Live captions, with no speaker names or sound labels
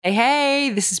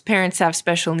Hey, this is Parents Have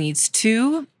Special Needs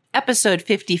 2, episode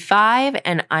 55,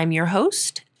 and I'm your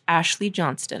host, Ashley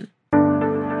Johnston.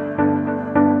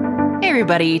 Hey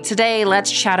everybody, today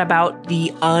let's chat about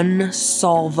the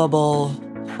unsolvable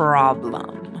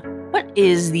problem. What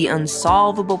is the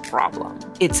unsolvable problem?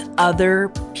 It's other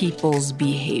people's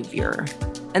behavior.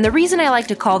 And the reason I like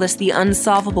to call this the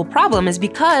unsolvable problem is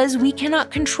because we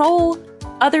cannot control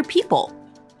other people.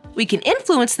 We can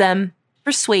influence them,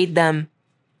 persuade them,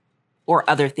 or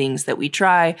other things that we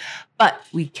try, but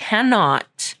we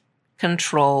cannot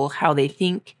control how they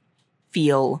think,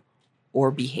 feel,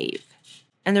 or behave.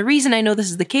 And the reason I know this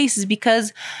is the case is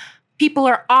because people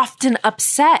are often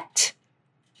upset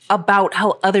about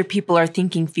how other people are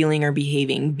thinking, feeling, or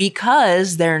behaving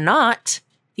because they're not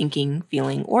thinking,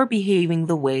 feeling, or behaving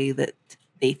the way that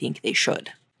they think they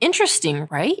should. Interesting,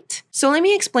 right? So let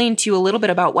me explain to you a little bit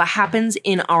about what happens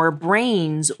in our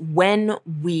brains when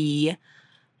we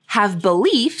have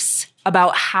beliefs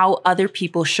about how other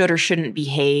people should or shouldn't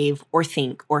behave or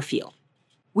think or feel.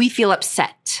 We feel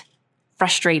upset,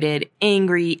 frustrated,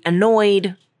 angry,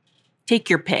 annoyed. Take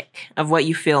your pick of what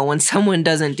you feel when someone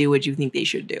doesn't do what you think they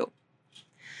should do.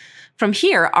 From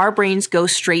here, our brains go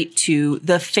straight to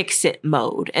the fix-it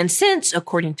mode. And since,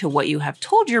 according to what you have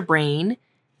told your brain,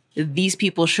 these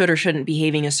people should or shouldn't be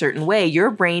behaving a certain way,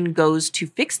 your brain goes to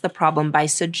fix the problem by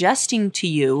suggesting to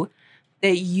you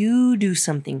that you do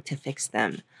something to fix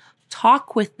them.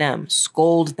 Talk with them,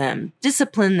 scold them,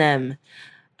 discipline them,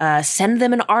 send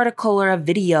them an article or a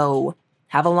video,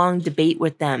 have a long debate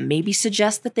with them, maybe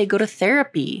suggest that they go to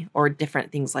therapy or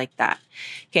different things like that.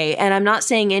 Okay, and I'm not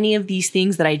saying any of these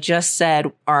things that I just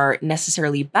said are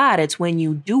necessarily bad. It's when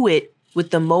you do it with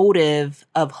the motive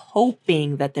of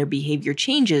hoping that their behavior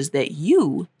changes that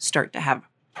you start to have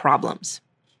problems.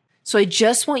 So I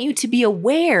just want you to be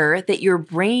aware that your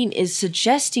brain is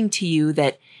suggesting to you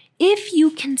that if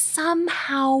you can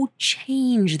somehow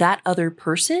change that other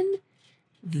person,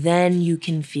 then you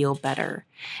can feel better.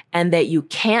 And that you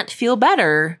can't feel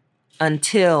better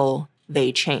until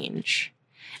they change.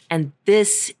 And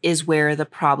this is where the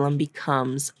problem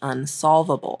becomes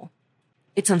unsolvable.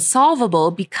 It's unsolvable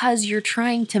because you're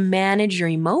trying to manage your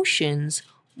emotions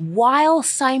while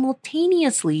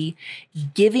simultaneously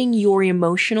giving your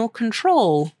emotional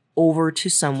control over to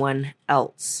someone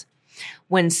else.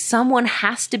 When someone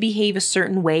has to behave a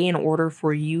certain way in order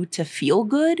for you to feel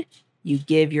good, you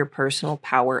give your personal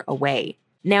power away.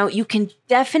 Now, you can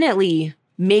definitely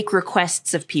make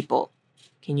requests of people.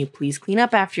 Can you please clean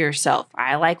up after yourself?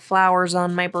 I like flowers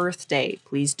on my birthday.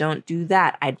 Please don't do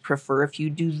that. I'd prefer if you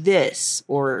do this,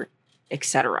 or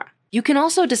etc. You can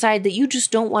also decide that you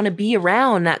just don't want to be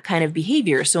around that kind of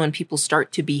behavior. So when people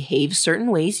start to behave certain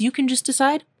ways, you can just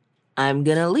decide, I'm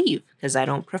going to leave because I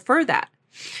don't prefer that.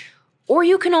 Or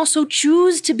you can also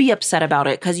choose to be upset about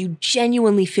it because you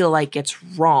genuinely feel like it's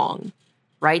wrong,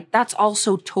 right? That's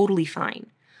also totally fine.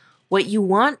 What you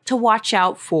want to watch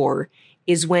out for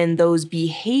is when those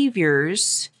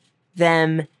behaviors,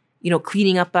 them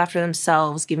cleaning up after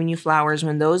themselves, giving you flowers,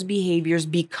 when those behaviors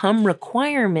become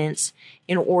requirements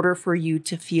in order for you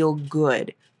to feel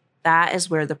good. That is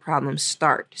where the problems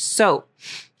start. So,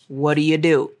 what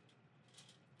do?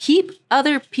 Keep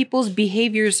other people's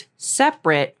behaviors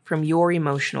separate from your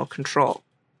emotional control.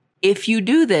 If you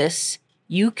do this,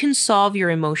 you can solve your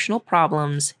emotional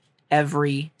problems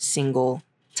every single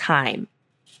time.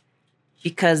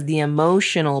 Because the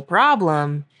emotional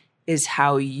problem is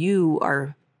how you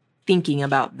are thinking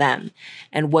about them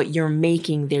and what you're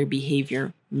making their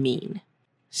behavior mean.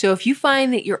 So if you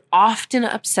find that you're often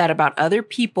upset about other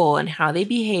people and how they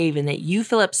behave and that you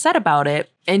feel upset about it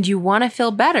and you want to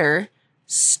feel better,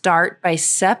 start by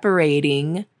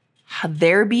separating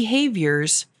their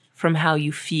behaviors from how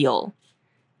you feel.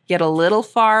 Get a little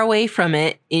far away from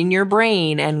it in your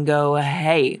brain and go,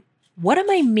 hey, what am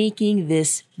I making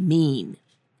this mean?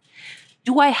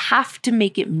 Do I have to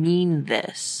make it mean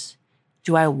this?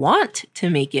 Do I want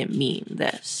to make it mean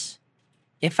this?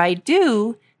 If I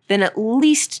do, then at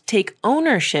least take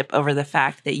ownership over the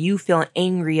fact that you feel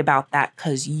angry about that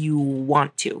because you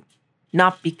want to,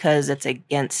 not because it's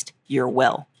against your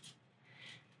will.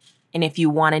 And if you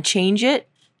want to change it,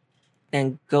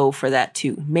 then go for that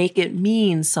too. Make it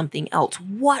mean something else.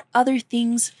 What other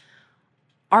things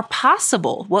are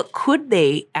possible? What could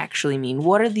they actually mean?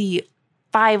 What are the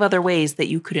 5 other ways that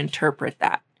you could interpret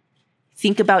that?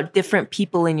 Think about different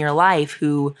people in your life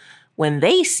who, when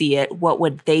they see it, what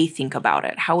would they think about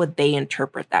it? How would they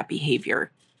interpret that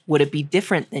behavior? Would it be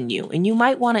different than you? And you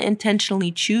might want to intentionally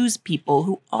choose people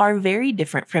who are very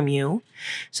different from you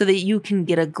so that you can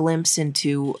get a glimpse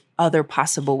into other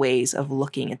possible ways of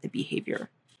looking at the behavior.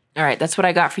 All right, that's what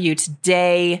I got for you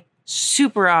today.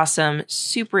 Super awesome,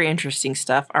 super interesting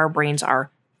stuff. Our brains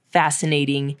are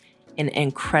fascinating and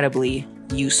incredibly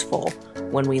useful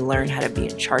when we learn how to be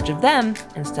in charge of them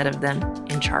instead of them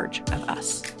in charge of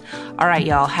us. All right,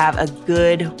 y'all, have a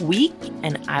good week,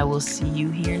 and I will see you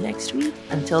here next week.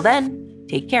 Until then,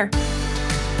 take care.